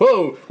food.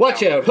 Whoa,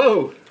 watch out.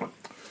 Whoa.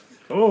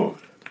 Oh,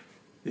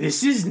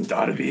 this isn't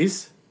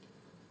Arby's.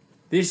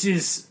 This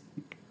is...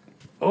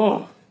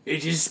 Oh,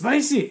 it is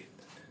spicy.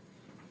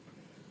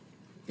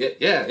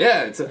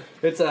 Yeah.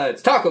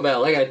 It's Taco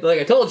Bell. Like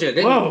I told you.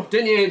 Didn't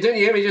you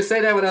hear me just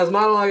say that when I was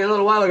monologuing a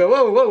little while ago?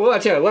 Whoa,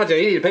 watch out. You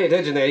need to pay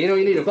attention there. You know,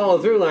 you need to follow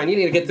the through line. You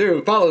need to get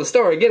through, follow the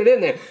story, get it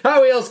in there. How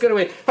are we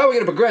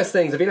gonna progress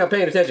things if you're not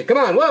paying attention? Come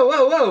on,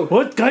 whoa.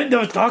 What kind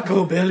of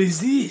Taco Bell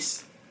is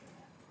this?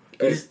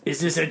 Is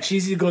this a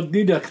cheesy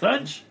gordita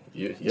crunch?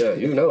 Yeah,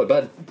 you know it,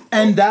 bud.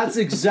 And that's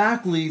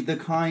exactly the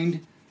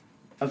kind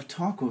of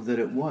taco that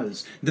it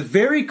was. The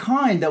very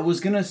kind that was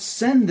going to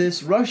send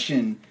this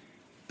Russian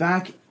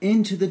back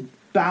into the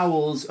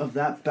bowels of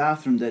that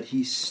bathroom that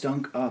he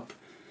stunk up.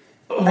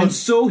 And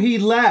so he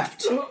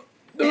left.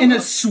 In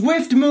a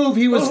swift move,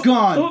 he was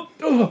gone.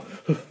 Oh,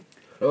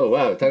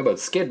 wow. Talk about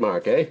skid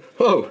mark, eh?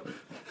 Whoa.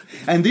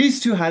 And these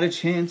two had a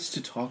chance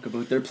to talk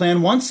about their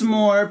plan once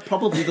more,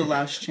 probably the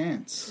last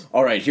chance.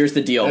 All right, here's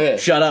the deal. Okay.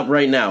 Shut up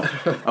right now,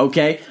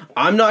 okay?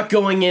 I'm not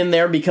going in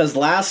there because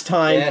last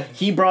time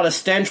he brought a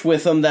stench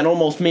with him that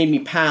almost made me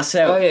pass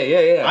out. Oh,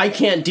 yeah. I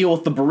can't deal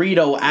with the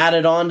burrito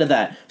added onto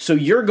that. So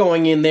you're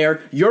going in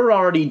there, you're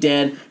already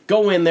dead,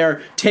 go in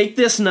there, take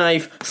this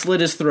knife,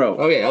 slit his throat.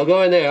 Okay, I'll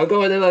go in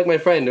there like my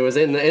friend who was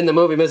in the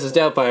movie Mrs.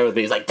 Doubtfire with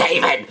me. He's like,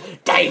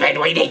 David,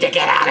 we need to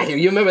get out of here.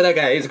 You remember that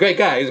guy? He's a great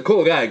guy. He's a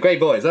cool guy. Great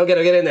boys. I'll get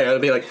in there. I'll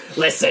be like,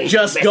 listen,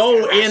 Just Mr. go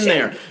Russian, in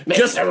there.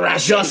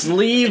 Mr. Just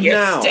leave you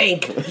now.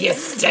 Stink. You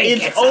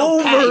stink. It's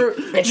over. over.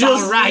 It's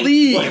Just all right.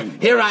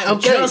 leave. Here I go.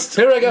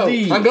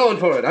 leave. I'm going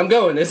for it. I'm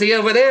going. Is he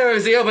over there or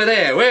is he over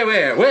there?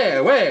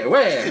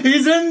 Where?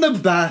 He's in the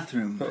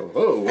bathroom.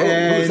 Whoa.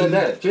 Who said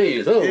that?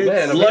 Jeez. Oh,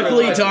 man.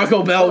 Luckily,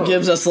 Taco Bell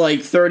gives us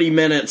like 30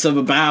 minutes of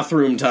a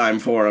bathroom time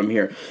for him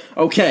here.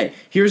 Okay,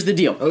 here's the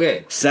deal.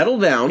 Okay. Settle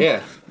down.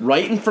 Yeah.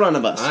 Right in front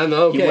of us. I'm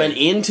okay. He went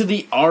into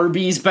the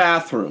Arby's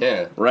bathroom.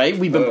 Yeah. Right?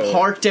 We've been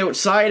parked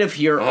outside of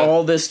here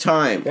all this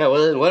time. Yeah,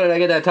 well, then why did I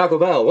get that Taco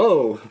Bell?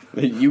 Whoa.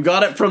 You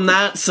got it from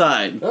that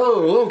side.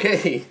 Oh,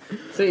 okay.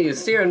 See, you're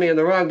steering me in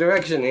the wrong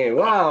direction here.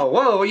 Wow,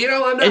 whoa. You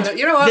know, I'm not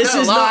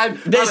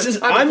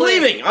alive. I'm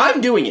leaving.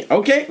 I'm doing it,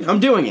 okay? I'm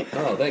doing it.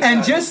 Oh, thank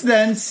And God. just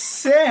then,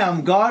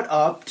 Sam got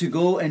up to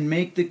go and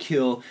make the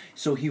kill,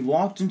 so he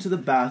walked into the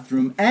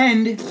bathroom,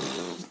 and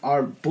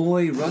our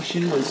boy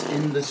Russian was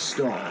in the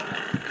stall.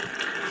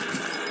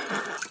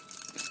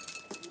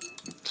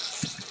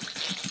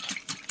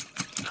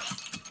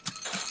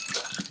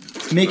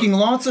 Making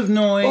lots of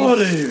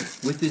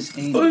noise with his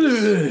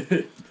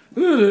anus.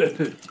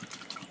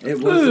 It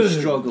was a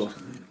struggle.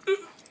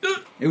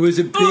 It was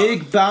a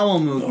big bowel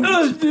movement.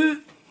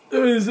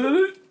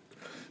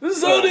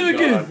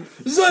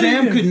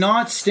 Sam could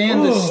not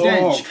stand the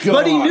stench,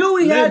 but he knew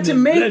he had to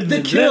make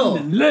the kill.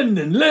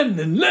 Lennon!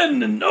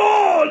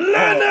 Oh,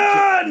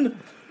 Lennon!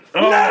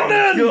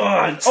 Lennon!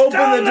 God.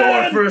 Open the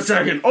door for a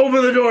second. Oh,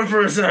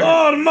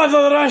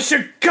 Mother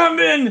Russia, come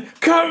in,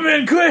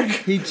 quick!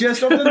 He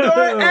just opened the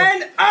door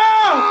and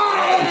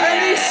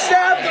and he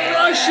stabbed the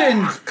Russian.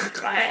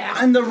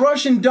 and the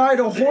Russian died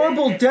a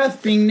horrible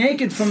death, being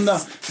naked from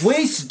the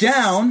waist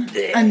down,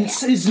 and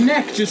his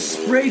neck just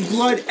sprayed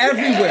blood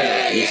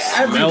everywhere.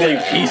 Smelly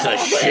piece of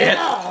shit.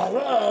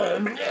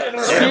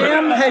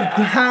 Sam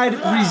had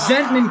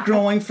resentment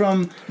growing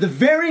from the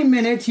very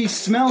minute he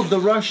smelled the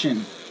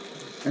Russian.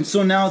 And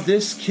so now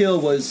this kill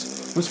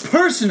was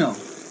personal.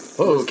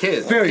 Whoa,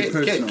 kid. Very kid,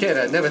 personal. Kid,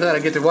 I never thought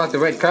I'd get to walk the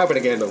red carpet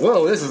again, but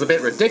whoa, this is a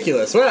bit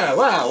ridiculous. Wow.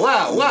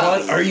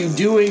 What are you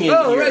doing in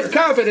Oh, here? red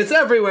carpet, it's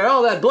everywhere.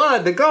 All that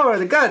blood, the gore,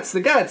 the guts.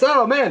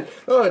 Oh, man.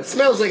 Oh, it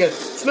smells like a,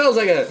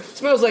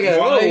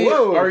 Why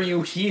whoa. are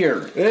you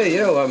here? Hey,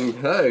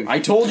 yo, I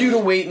told you to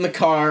wait in the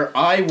car.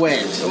 I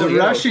went. The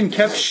Russian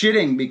kept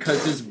shitting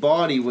because his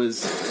body was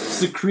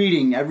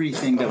secreting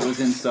everything that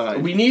was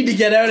inside. We need to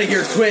get out of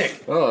here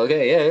quick. Oh,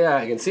 okay, yeah,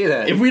 I can see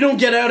that. If we don't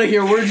get out of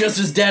here, we're just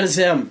as dead as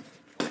him.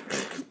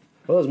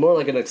 Well, it's more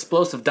like an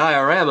explosive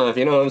diorama, if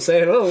you know what I'm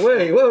saying. Oh,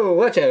 wait, whoa,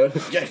 watch out.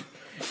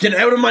 Get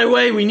out of my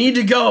way. We need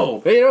to go.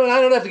 Hey, you know what?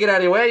 I don't have to get out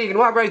of your way. You can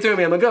walk right through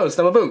me. I'm a ghost.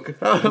 I'm a book.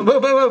 Oh,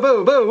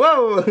 boo,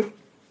 whoa.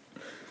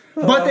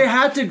 But they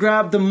had to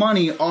grab the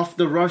money off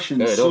the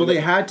Russians, Yeah, so don't-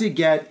 they had to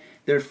get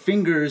their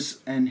fingers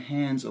and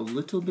hands a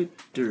little bit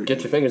dirty.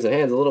 Get your fingers and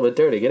hands a little bit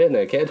dirty. Get in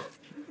there, kid.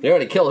 You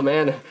already killed a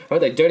man.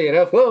 Aren't they dirty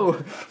enough?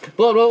 Whoa!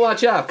 Blood won't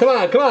watch out. Come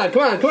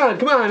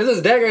on. Is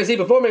this dagger I see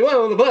before me?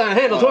 Whoa, the blood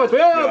handle towards me.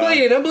 Oh,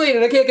 I'm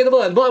bleeding. I can't get the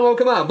blood. Blood won't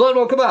come out.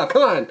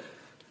 Come on.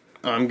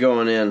 I'm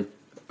going in.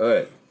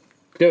 Alright.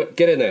 Do it.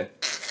 Get in there.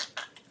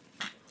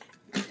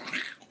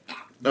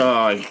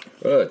 Oh,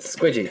 Oh, it's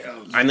squidgy.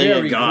 I think I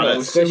Very got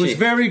gross. it. It was Squishy.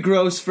 very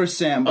gross for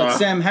Sam, but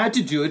Sam had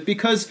to do it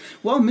because,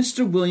 well,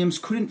 Mr. Williams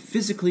couldn't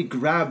physically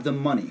grab the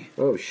money.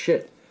 Oh,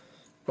 shit.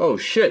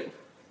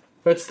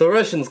 That's the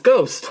Russian's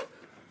ghost.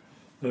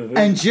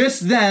 And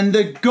just then,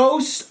 the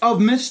ghost of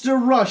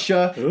Mr.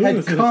 Russia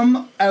had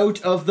come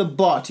out of the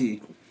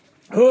body.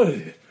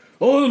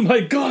 Oh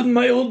my God,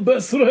 my old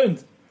best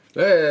friend.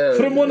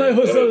 From when I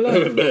was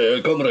alive.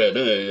 Comrade,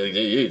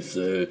 yes,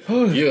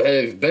 you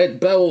have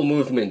bad bowel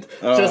movement,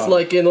 just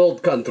like in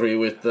old country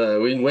with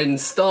when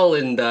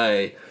Stalin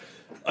died.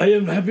 I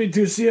am happy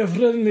to see a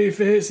friendly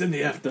face in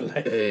the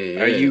afterlife.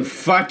 Are you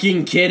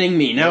fucking kidding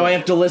me? Now I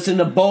have to listen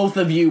to both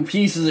of you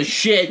pieces of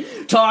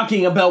shit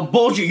talking about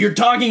bullshit. You're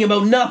talking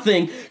about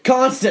nothing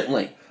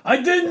constantly. I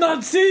did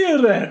not see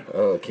you there.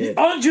 Oh, kid.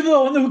 Aren't you the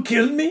one who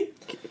killed me?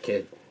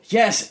 Kid.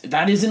 Yes,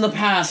 that is in the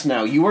past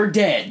now. You are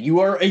dead. You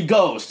are a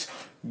ghost.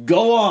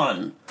 Go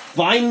on.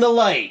 Find the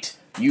light.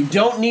 You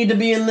don't need to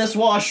be in this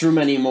washroom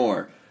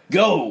anymore.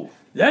 Go.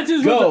 That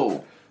is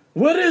Go.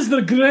 What is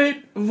the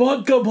great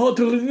vodka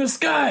bottle in the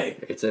sky?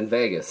 It's in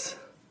Vegas.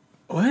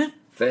 What?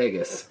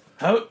 Vegas.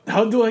 How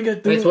do I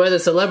get there? It's where the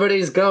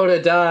celebrities go to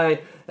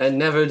die and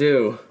never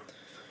do.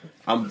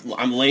 I'm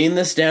laying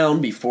this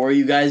down before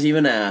you guys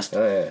even asked.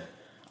 Oh, yeah.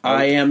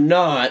 I am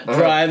not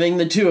driving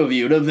the two of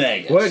you to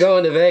Vegas. We're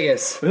going to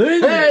Vegas. Really?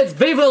 Hey, it's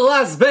Viva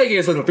Las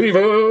Vegas. Viva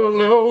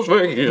Las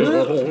Vegas.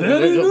 Very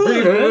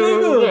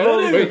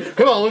good.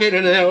 Come on, we'll get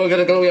into that. We're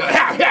gonna go.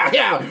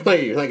 Yeah.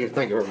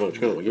 Thank you very much.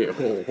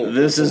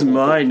 This is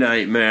my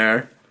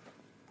nightmare.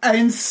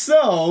 And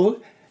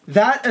so,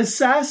 that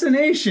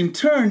assassination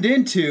turned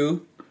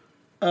into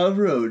a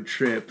road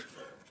trip.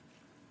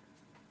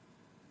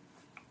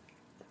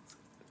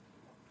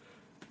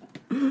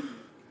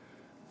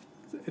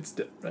 It's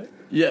dead, right?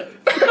 Yeah.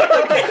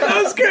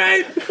 That was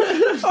great.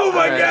 Oh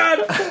my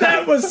God,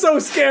 that was so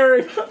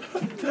scary.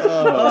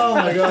 Oh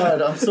my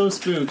god, I'm so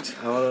spooked.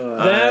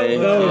 That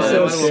was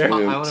so scary.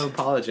 I want to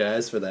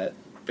apologize for that.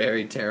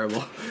 Very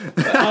terrible. Oh,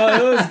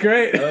 that was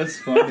great. That was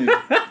funny.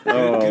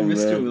 Good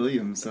Mr. man.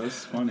 Williams, that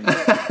was funny.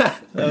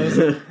 That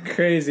was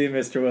crazy,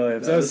 Mr.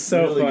 Williams. That was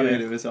so really funny.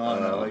 good. It was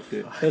on. I liked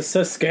it. That was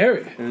so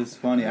scary. It was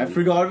funny. I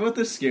forgot about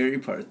the scary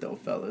part though,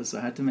 fellas.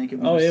 I had to make it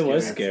more Oh, it scary.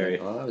 was scary.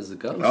 Oh, that was a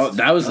ghost. Oh,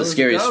 that was the a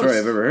scariest ghost. story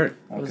I've ever heard.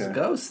 That was a Okay.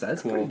 ghost.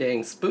 That's pretty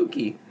dang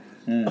spooky.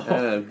 And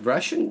a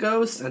Russian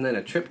ghost, and then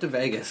a trip to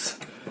Vegas.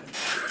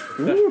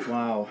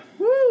 Wow.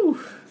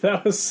 Woo!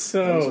 That was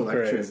so That was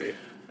electric. crazy.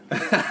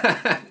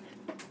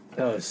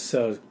 That was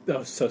so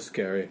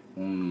scary.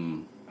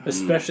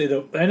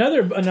 Especially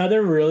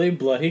another really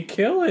bloody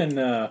kill in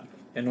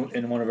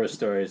one of our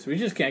stories. We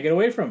just can't get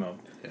away from him.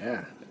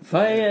 Yeah. If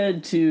I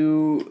had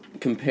to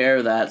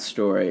compare that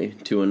story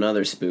to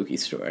another spooky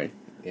story,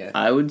 Yeah.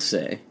 I would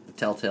say The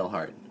Telltale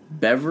Heart.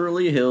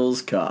 Beverly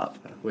Hills Cop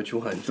Which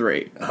one?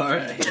 3. All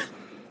right.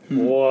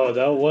 Whoa,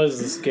 that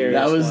was the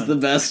scariest That was one. the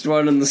best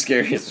one and the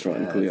scariest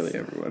one, Yes. clearly,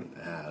 everyone.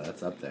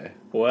 That's up there.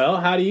 Well,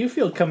 how do you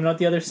feel coming out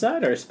the other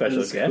side, our It special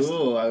was guest?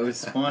 cool. I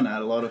was fun. I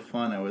had a lot of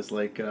fun. I was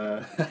like,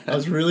 I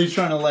was really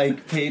trying to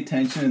like pay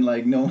attention and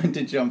like know when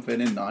to jump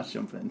in and not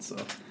jump in. So,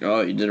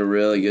 Oh, you did a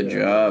really good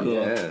job. Cool.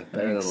 Yeah, better than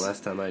Thanks. the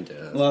last time I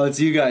did. well, it's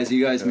you guys.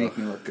 You guys make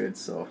me look good.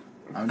 So,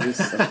 I'm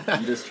just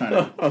trying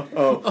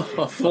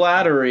to.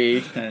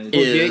 Flattery We'll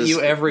is get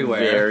you everywhere.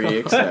 very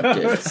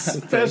accepted.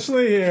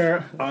 Especially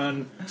here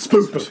on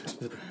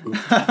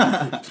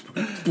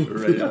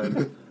Right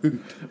on.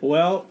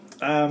 Well,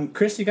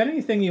 Chris, you got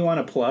anything you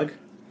want to plug?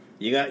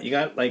 You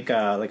got like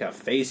a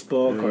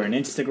Facebook or an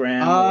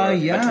Instagram or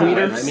yeah. a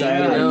Twitter. I mean,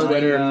 site? you know,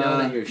 Twitter. that,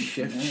 that you're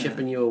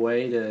shipping you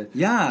away to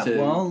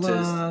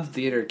to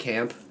theater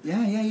camp.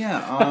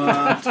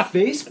 Yeah.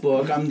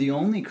 Facebook, I'm the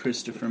only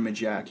Christopher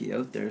Mejaki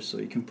out there, so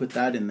you can put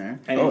that in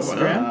there. And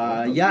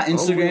Instagram?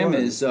 Instagram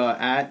is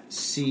at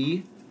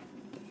C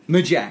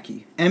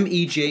Mejaki,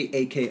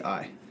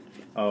 Mejaki.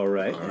 All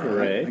right,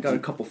 great. I got a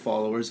couple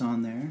followers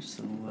on there,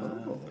 so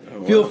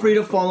feel free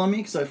to follow me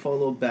because I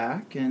follow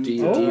back. And Do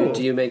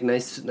you make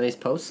nice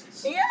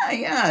posts?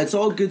 yeah, it's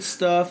all good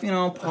stuff.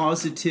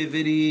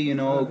 Positivity.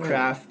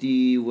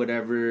 Crafty,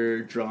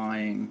 whatever,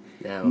 drawing,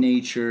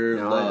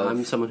 nature, love.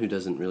 I'm someone who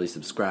doesn't really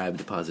subscribe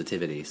to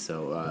positivity,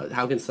 so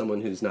how can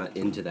someone who's not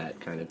into that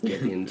kind of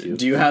get into?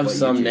 Do you have what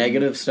some you do?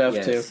 negative stuff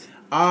Yes. too?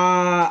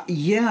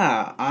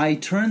 Yeah, I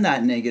turned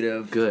that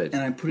negative Good.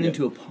 and I put it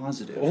into a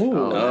positive.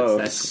 Oh,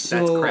 that's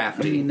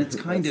crafty. I mean, that's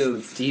kind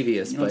of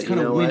devious, but it's kind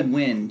of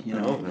win-win.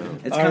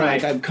 It's kind of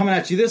like I'm coming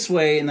at you this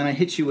way, and then I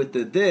hit you with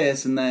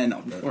this, and then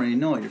before you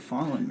know it, you're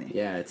following me.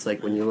 Yeah, it's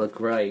like when you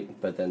look right,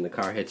 but then the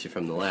car hits you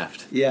from the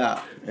left.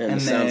 Yeah, And it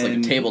sounds like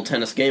a table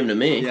tennis game to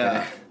me.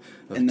 Yeah,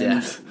 Of and then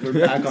death. we're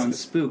back on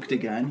Spooked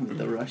again with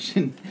the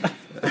Russian.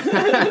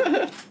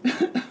 That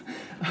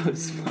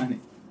was funny.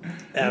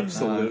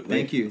 Absolutely.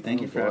 Thank you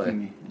for boy. having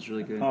me. It was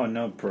really good. Oh,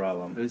 no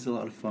problem. It was a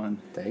lot of fun.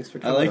 Thanks for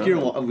I coming like your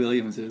on.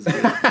 Williams. It was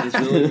good. It was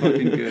really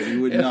fucking good.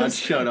 You would not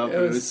shut up. It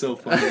was so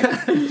funny.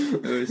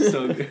 It was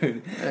so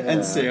good.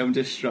 And Sam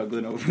just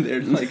struggling over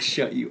there to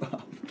shut you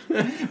up.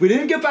 We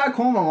didn't get back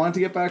home. I wanted to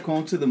get back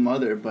home to the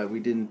mother, but we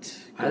didn't.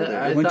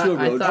 I went to a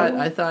road trip.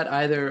 I thought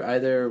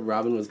either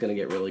Robin was going to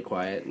get really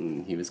quiet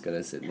and he was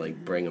going to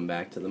bring him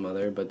back to the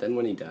mother, but then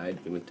when he died,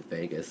 we went to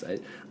Vegas. I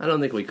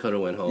don't think we could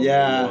have went home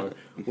anymore.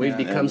 We've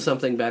become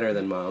something better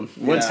than Mom.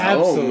 What's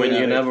home when you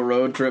can have a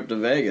road trip to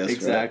Vegas?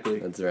 Exactly.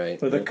 That's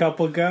right. With a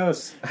couple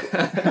ghosts.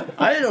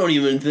 I don't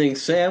even think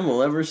Sam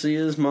will ever see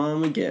his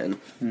mom again.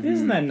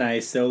 Isn't that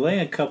nice, though?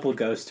 Laying a couple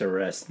ghosts to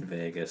rest in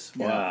Vegas.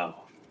 Yeah. Wow.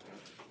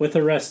 With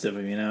the rest of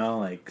them,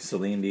 like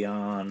Celine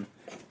Dion,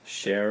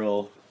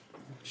 Cheryl.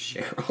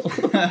 Just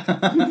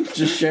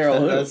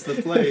Cheryl. That's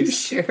the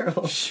place.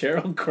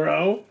 Sheryl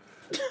Crow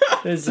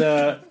is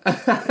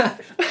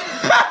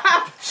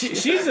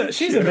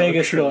she's a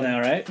Vegas girl now,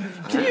 right?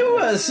 Can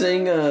you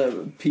sing a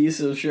piece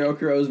of Sheryl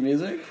Crow's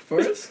music for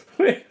us?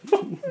 Wait,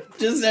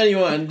 Just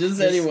anyone. Your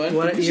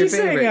she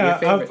sang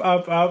favorite.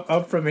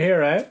 up from here,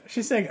 right?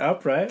 She sang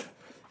up, right?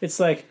 It's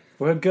like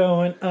we're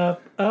going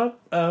up, going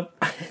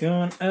up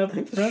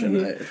from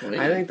here.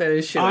 I think that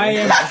is shit. I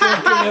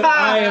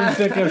am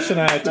thinking of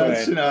Shania Twain.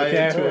 That's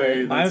Shania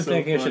Twain. That's I'm so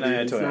thinking of funny.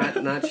 Shania It's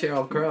Twain. not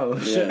Sheryl Crow.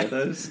 Yeah.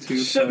 That's too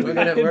We're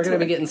funny. gonna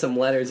be getting some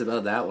letters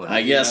about that one.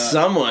 I guess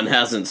someone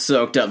hasn't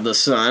soaked up the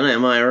sun,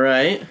 am I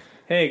right?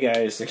 Hey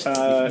guys, You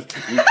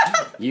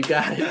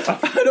got it.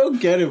 I don't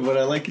get it, but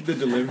I like the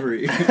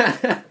delivery.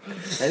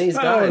 And he's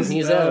gone.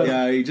 He's out.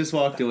 Yeah, he just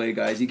walked away,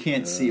 guys. You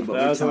can't see, but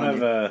that we're was telling you.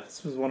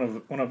 this was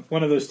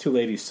one of those two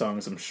ladies'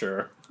 songs, I'm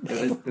sure.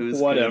 It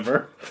was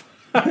Whatever.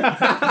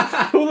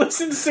 Who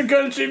listens to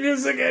country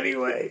music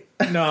anyway?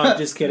 No, I'm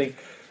just kidding.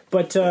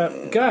 But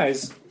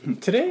guys,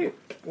 today,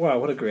 wow,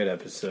 what a great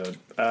episode!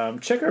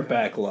 Check our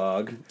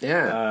backlog.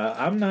 Yeah.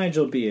 I'm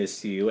Nigel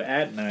BSU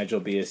at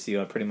Nigel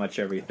BSU on pretty much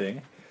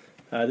everything.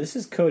 This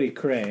is Cody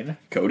Crane.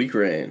 Cody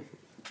Crane.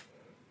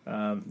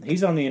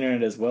 He's on the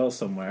internet as well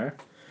somewhere.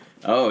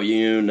 Oh,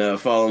 you can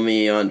follow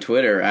me on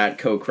Twitter at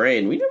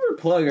CoCrane. We never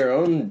plug our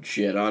own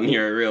shit on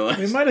here, I We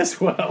realize. might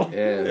as well.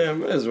 Yeah. Yeah,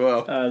 might as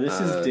well. This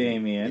is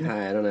Damien.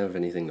 Hi, I don't have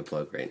anything to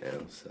plug right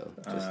now, so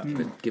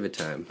just give it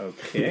time.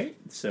 Okay,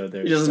 so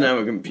there's. He doesn't have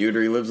a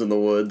computer, he lives in the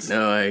woods.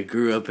 No, I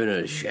grew up in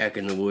a shack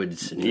in the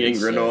woods. And Eating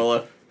it's,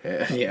 granola.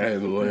 Yeah,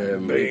 I'm one of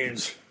them.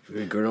 Beans.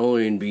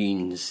 Granola and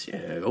beans.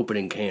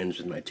 Opening cans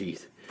with my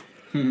teeth.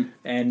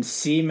 And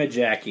C.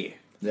 Mejaki.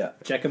 Yeah.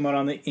 Check him out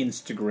on the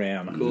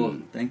Instagram. Cool.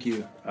 Thank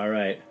you. All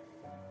right.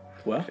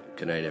 Well,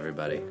 Good night,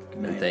 everybody.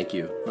 night. And thank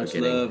you for Much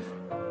getting love.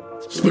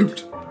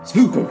 spooked.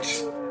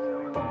 Spooked.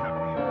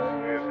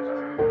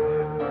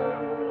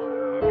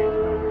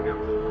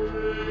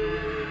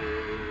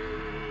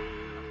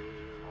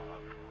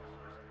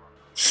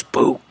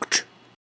 Spooked.